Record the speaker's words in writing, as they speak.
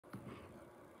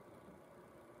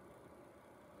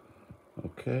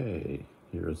Okay,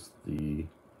 here's the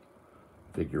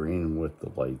figurine with the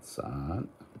lights on.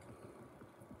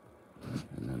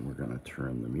 And then we're going to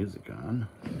turn the music on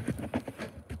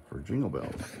for Jingle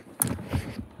Bells.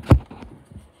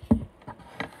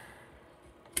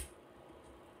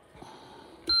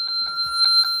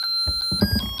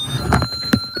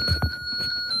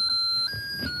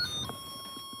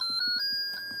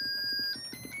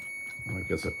 Well, I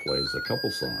guess it plays a couple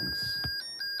songs.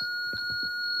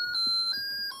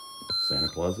 Santa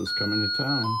Claus is coming to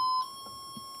town.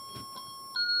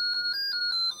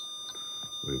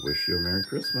 We wish you a Merry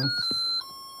Christmas.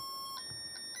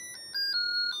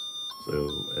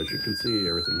 So, as you can see,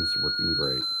 everything's working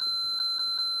great.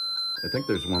 I think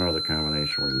there's one other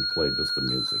combination where you can play just the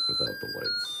music without the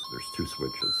lights. There's two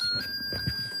switches.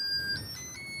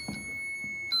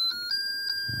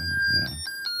 Yeah.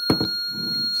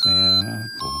 Santa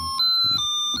Claus.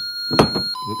 Yeah.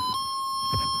 Oops.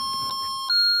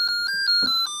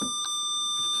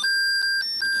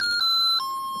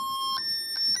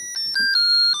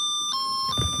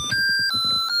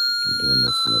 I'm doing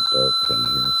this in the dark kind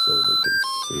of here so we can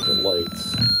see the lights.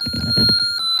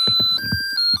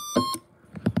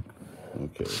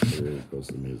 Okay, there goes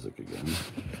the music again.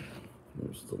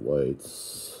 There's the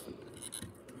lights.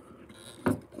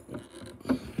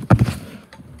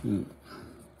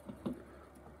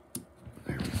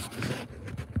 There we go.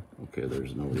 Okay,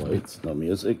 there's no lights, no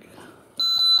music.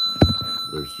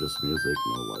 There's just music,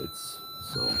 no lights.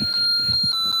 So,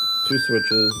 two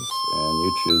switches, and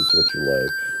you choose what you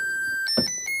like.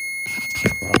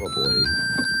 Probably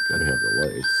gotta have the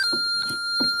lights,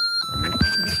 right?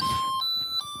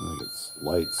 I think it's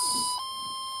lights,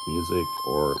 music,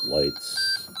 or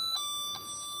lights,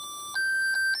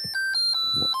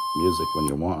 music when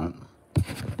you want,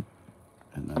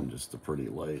 and then just the pretty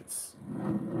lights.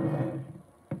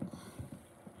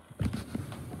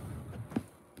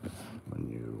 When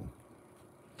you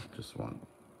just want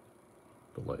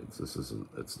the lights. This isn't,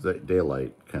 it's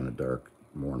daylight, kind of dark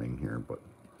morning here, but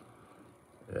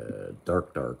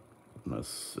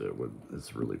darkness,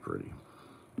 it's really pretty.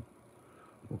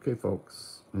 Okay,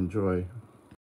 folks, enjoy.